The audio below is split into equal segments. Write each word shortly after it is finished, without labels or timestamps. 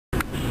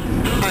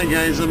Hi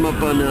guys, I'm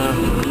up on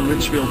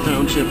Litchfield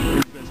Township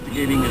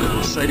investigating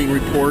a sighting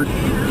report.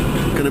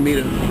 I'm going to meet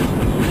a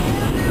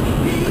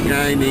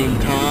guy named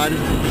Todd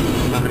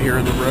out here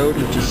on the road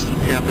who just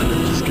happened to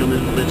just come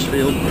into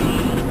Litchfield.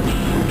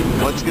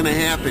 What's going to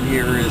happen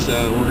here is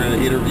we're going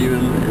to interview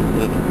him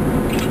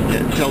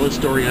and tell his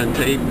story on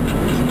tape.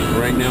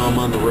 Right now I'm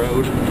on the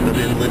road. I'm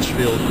in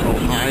Litchfield,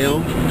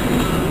 Ohio.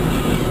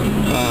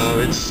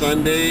 It's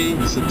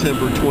Sunday,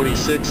 September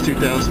 26,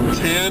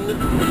 2010,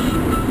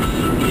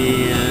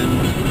 and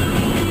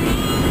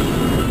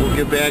we'll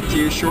get back to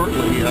you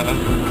shortly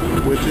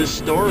with his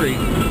story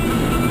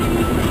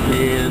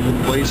and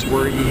the place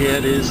where he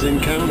had his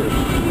encounter.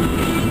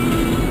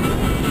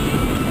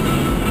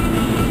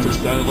 Just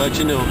thought I'd let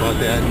you know about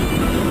that,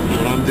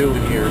 what I'm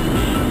doing here.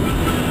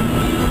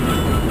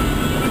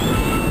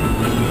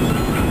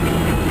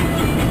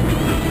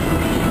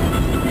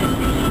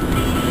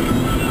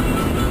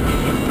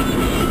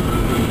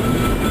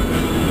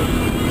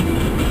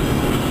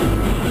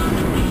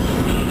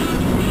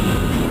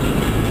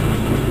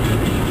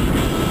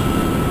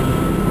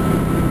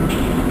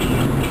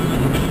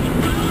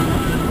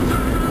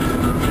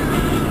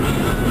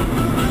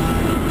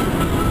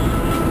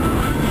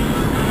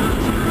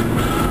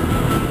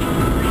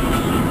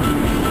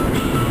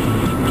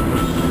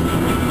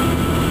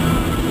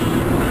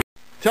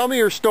 Tell me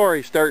your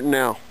story, starting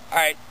now.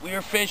 Alright, we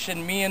were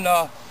fishing, me and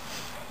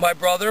my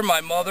brother,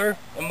 my mother,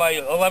 and my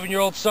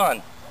 11-year-old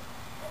son.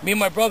 Me and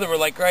my brother were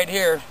like right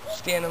here,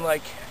 standing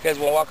like, you guys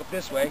want to walk up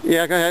this way?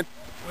 Yeah, go ahead.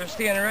 We were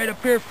standing right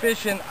up here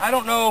fishing. I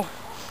don't know,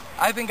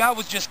 I think I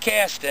was just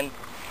casting.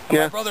 And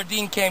my brother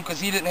Dean came because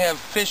he didn't have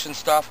fish and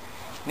stuff.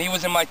 And he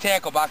was in my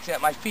tackle box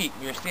at my feet.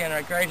 We were standing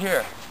like right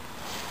here.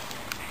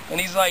 And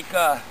he's like,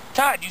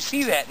 Todd, you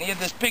see that? And he had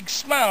this big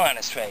smile on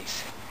his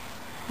face.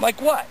 I'm like,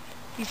 what?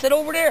 He said,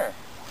 over there.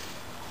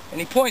 And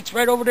he points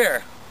right over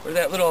there, where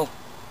that little,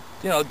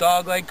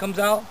 dog leg comes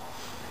out.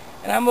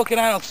 And I'm looking,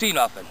 I don't see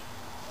nothing.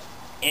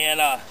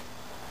 And I'm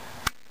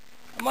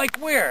like,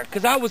 where?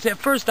 Because at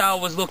first I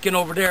was looking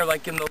over there,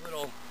 like in the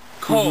little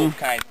cove,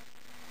 kind of.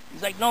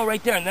 He's like, no,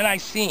 right there. And then I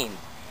seen.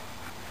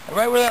 And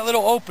right where that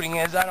little opening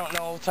is, I don't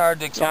know, it's hard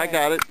to explain. I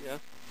got it, yeah.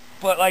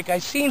 But like, I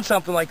seen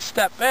something like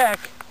step back.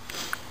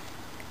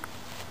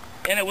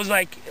 And it was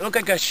like, it looked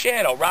like a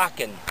shadow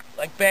rocking,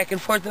 like back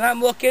and forth. And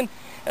I'm looking.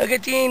 Look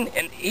at Dean,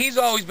 and he's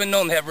always been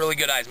known to have really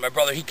good eyes. My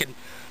brother, he can,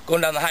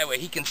 going down the highway,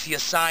 he can see a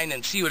sign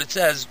and see what it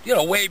says,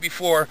 way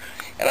before.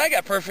 And I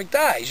got perfect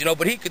eyes,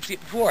 but he could see it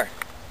before.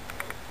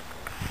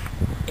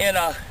 And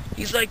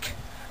he's like,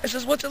 I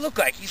says, what's it look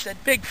like? He said,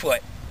 Bigfoot.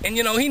 And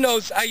he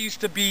knows I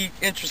used to be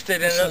interested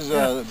in it. This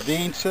is,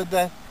 Dean said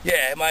that?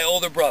 Yeah, my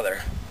older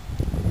brother.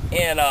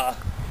 And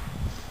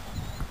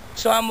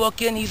so I'm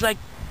looking, he's like,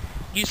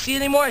 you see it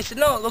anymore? I said,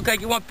 no, it looked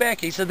like it went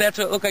back. He said, that's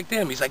what it looked like to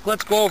him. He's like,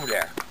 let's go over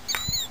there.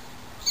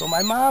 So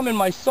my mom and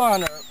my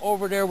son are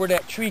over there where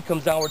that tree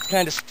comes down, where it's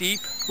kind of steep.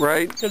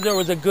 Right. Because there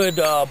was a good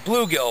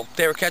bluegill.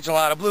 They were catching a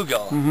lot of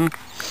bluegill.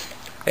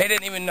 They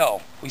didn't even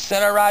know. We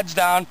set our rods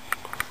down.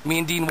 Me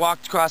and Dean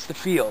walked across the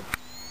field.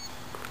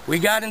 We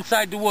got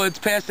inside the woods,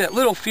 past that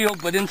little field,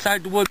 but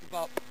inside the woods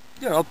about,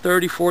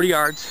 30, 40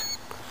 yards.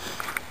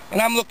 And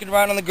I'm looking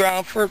around on the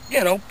ground for,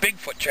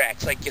 Bigfoot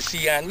tracks like you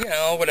see on,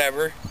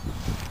 whatever.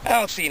 I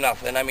don't see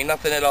nothing. I mean,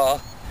 nothing at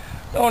all.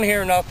 Don't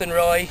hear nothing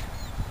really.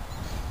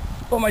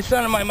 Well, my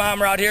son and my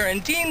mom are out here,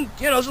 and Dean,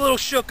 was a little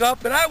shook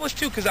up, and I was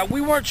too, because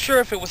we weren't sure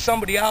if it was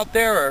somebody out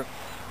there,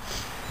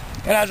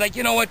 and I was like,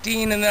 you know what,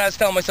 Dean, and then I was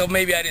telling myself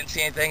maybe I didn't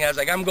see anything. I was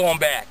like, I'm going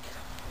back.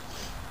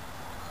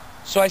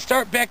 So I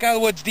start back out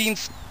of the woods.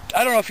 Dean's,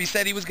 I don't know if he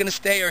said he was going to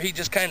stay, or he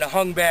just kind of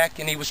hung back,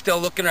 and he was still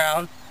looking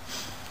around.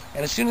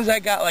 And as soon as I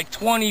got like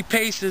 20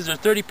 paces or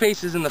 30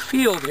 paces in the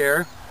field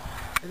here,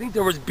 I think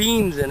there was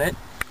beans in it,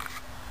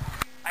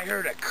 I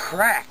heard a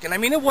crack, and I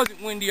mean, it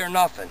wasn't windy or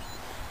nothing.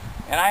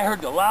 And I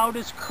heard the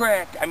loudest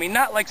crack. I mean,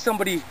 not like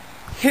somebody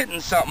hitting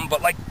something,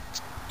 but like,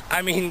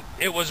 I mean,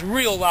 it was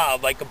real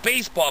loud, like a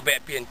baseball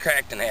bat being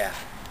cracked in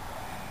half.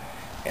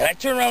 And I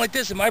turned around like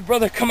this, and my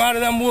brother come out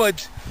of them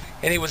woods,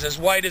 and he was as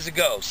white as a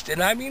ghost.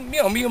 And I mean, me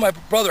and my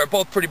brother are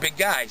both pretty big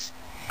guys.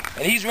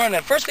 And he's running.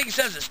 First thing he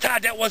says is,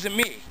 Todd, that wasn't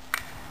me.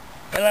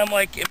 And I'm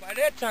like, and by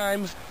that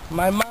time,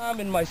 my mom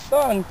and my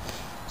son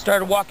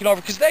started walking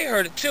over, because they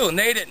heard it too, and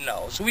they didn't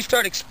know. So we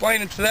started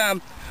explaining to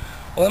them.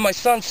 Well, then my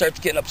son starts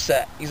getting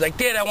upset. He's like,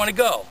 Dad, I want to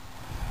go.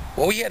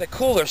 Well, we had a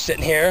cooler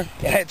sitting here,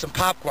 and it had some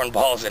popcorn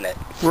balls in it.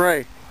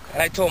 Right.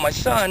 And I told my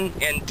son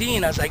and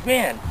Dean, I was like,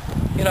 man,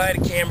 I had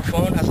a camera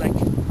phone. I was like,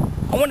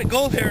 I want to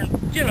go there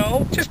and,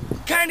 just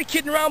kind of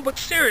kidding around, but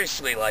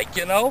seriously, like,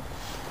 And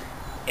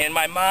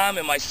my mom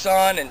and my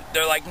son, and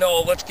they're like,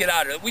 no, let's get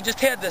out of it. We just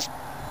had this,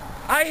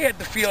 I had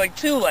the feeling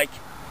too, like,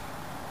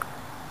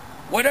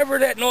 whatever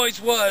that noise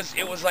was,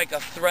 it was like a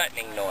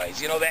threatening noise.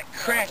 That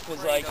crack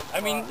was like, I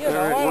mean, All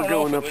right, we're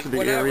going up to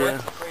the area,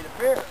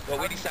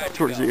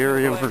 towards the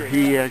area where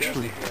he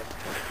actually,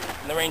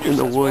 in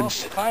the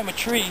woods. Climb a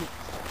tree,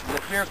 And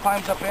if bear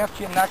climbs up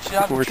after you and knocks you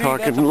out of We're the tree,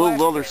 talking that's a little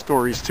black other bear.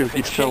 stories too. If He's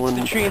it shakes telling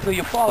the of tree until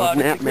you fall out,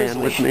 it's a Natman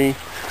grizzly. with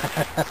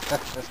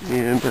me,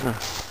 and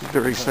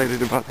very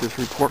excited about this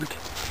report.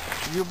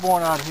 You were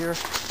born out here?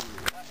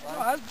 No,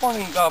 I was born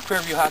in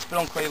Fairview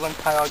Hospital in Cleveland,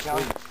 Cuyahoga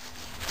County.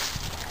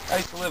 I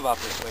used to live out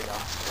this way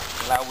though.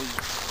 And I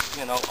was,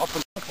 you know, up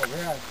and up over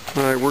here.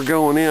 All right, we're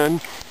going in.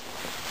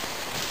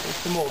 There's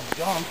some old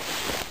junk.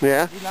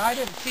 Yeah? You know, I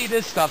didn't see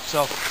this stuff,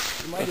 so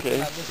you might have Okay.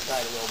 been on this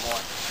side a little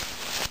more.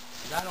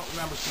 'Cause I don't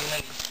remember seeing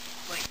any,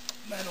 like,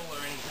 metal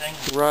or anything.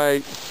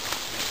 Right.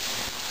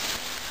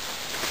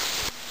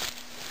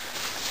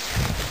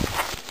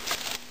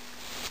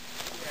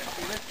 Yeah,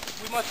 see, this,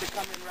 we must have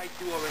come in right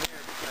through over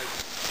here because...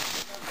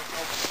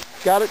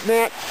 Got it,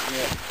 Nat?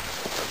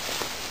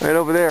 Yeah. Right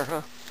over there,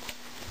 huh?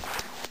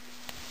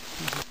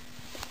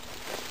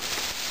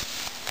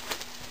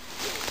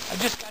 I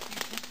just got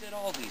these boots at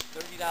Aldi's,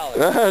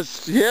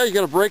 $30. Yeah, you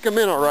got to break them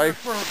in, all right.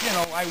 For, you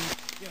know, I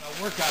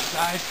work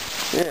outside.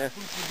 Yeah.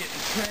 Boots are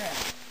getting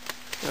trashed.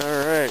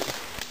 All right.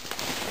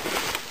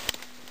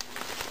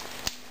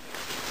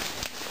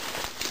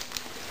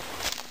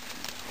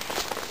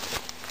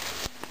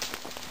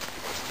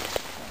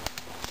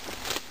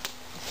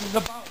 This is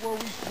about where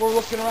we're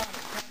looking around and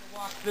trying to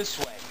walk this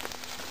way.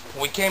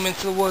 When we came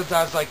into the woods,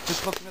 I was like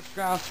just looking at the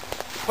ground.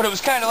 But it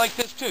was kind of like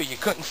this too. You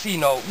couldn't see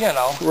no, you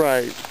know.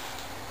 Right.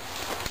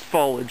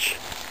 Foliage.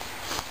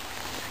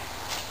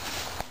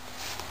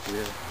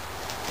 Yeah.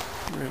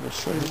 Right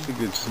beside That's a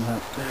good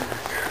snap there.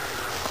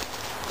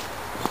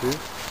 See?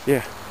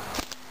 Yeah.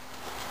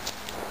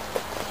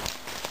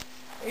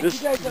 Hey,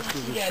 This you guys was ever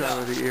see a that, shot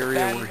of the area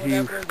band, where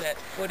whatever, that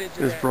footage of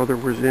his that? brother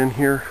was in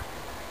here.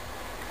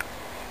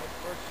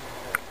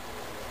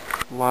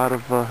 A lot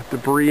of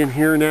debris in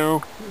here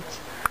now.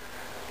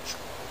 It's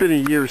been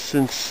a year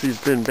since he's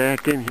been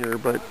back in here,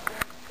 but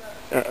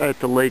at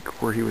the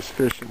lake where he was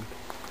fishing.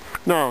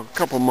 No, a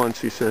couple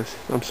months, he says.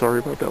 I'm sorry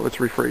about that. Let's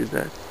rephrase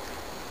that.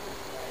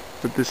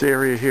 But this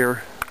area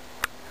here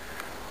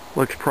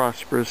looks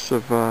prosperous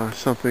of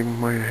something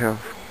might have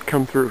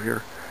come through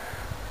here,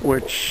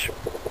 which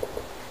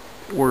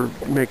we're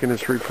making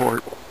this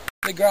report.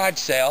 The garage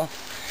sale,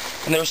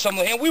 and there was some,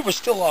 and we were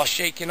still all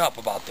shaken up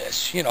about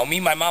this. You know, me,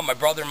 my mom, my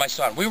brother, and my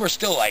son. We were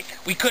still like,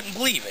 we couldn't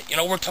believe it. You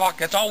know, we're talking.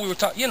 That's all we were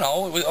talking. You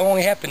know, it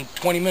only happened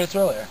 20 minutes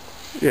earlier.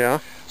 Yeah.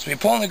 So we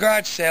pull in the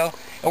garage sale,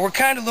 and we're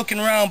kind of looking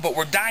around, but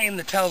we're dying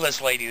to tell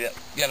this lady that,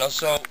 you know.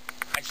 So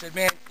I said,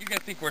 man, you're gonna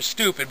think we're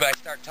stupid, but I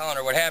start telling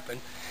her what happened.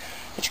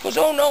 And she goes,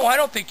 oh no, I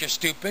don't think you're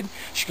stupid.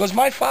 She goes,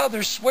 my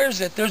father swears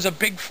that there's a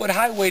BIGFOOT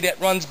Highway that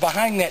runs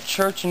behind that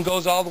church and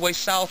goes all the way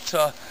south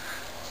to,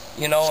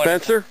 you know.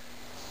 Spencer?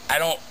 I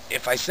don't,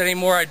 if I said any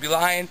more, I'd be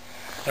lying.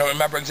 I don't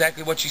remember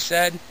exactly what she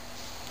said.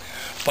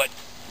 But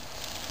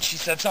she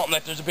said something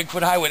that there's a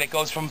BIGFOOT Highway that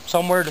goes from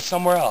somewhere to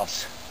somewhere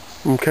else.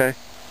 Okay.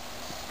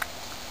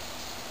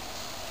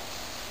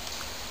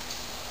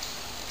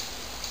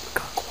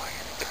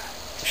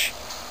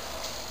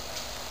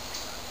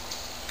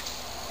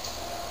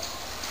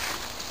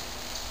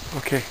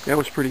 Okay, that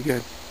was pretty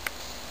good.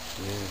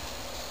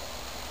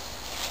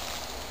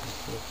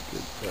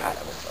 Yeah.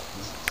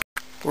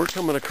 We're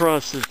coming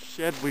across this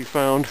shed we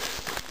found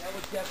That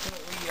would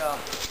definitely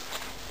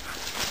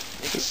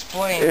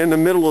explain in the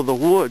middle of the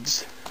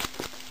woods.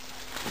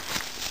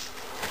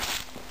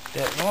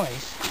 that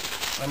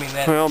noise. I mean,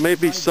 that... Well,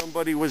 maybe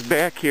somebody was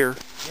back here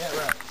Yeah,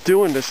 right.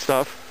 doing this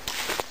stuff.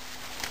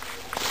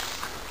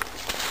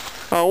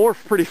 We're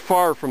pretty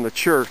far from the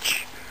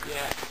church.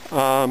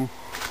 Yeah.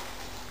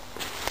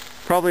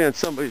 Probably on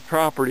somebody's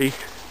property.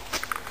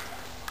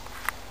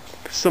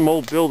 Some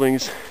old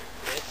buildings.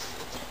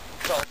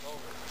 It's all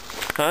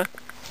over. Huh?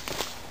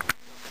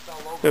 It's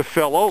all over. It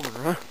fell over,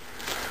 huh?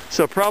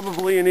 So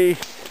probably any...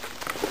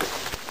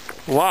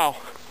 Wow.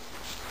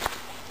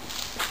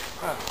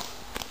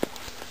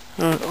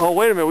 Oh,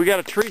 wait a minute. We got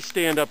a tree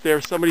stand up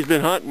there. Somebody's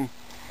been hunting.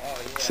 Oh,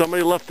 yeah.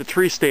 Somebody left the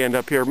tree stand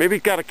up here. Maybe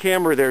got a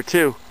camera there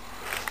too.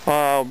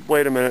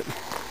 Wait a minute.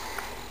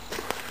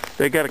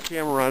 They got a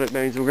camera on it,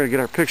 means we're going to get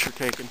our picture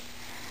taken.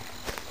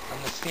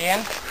 On the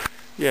stand?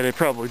 Yeah, they're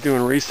probably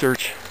doing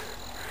research.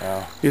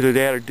 Oh. Either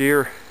that or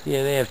deer.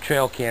 Yeah, they have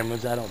trail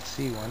cameras. I don't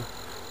see one.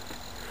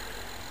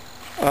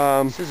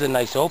 This is a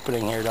nice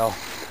opening here, though.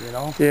 You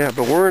know? Yeah,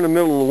 but we're in the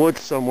middle of the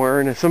woods somewhere,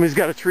 and somebody's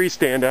got a tree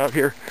stand out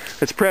here.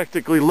 It's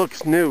practically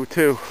looks new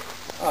too.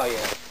 Oh,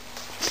 yeah.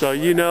 So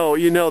you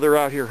know they're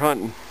out here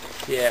hunting.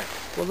 Yeah.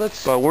 Well,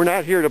 let's... But we're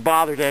not here to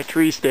bother that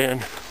tree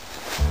stand.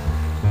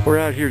 We're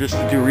out here just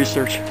to do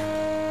research.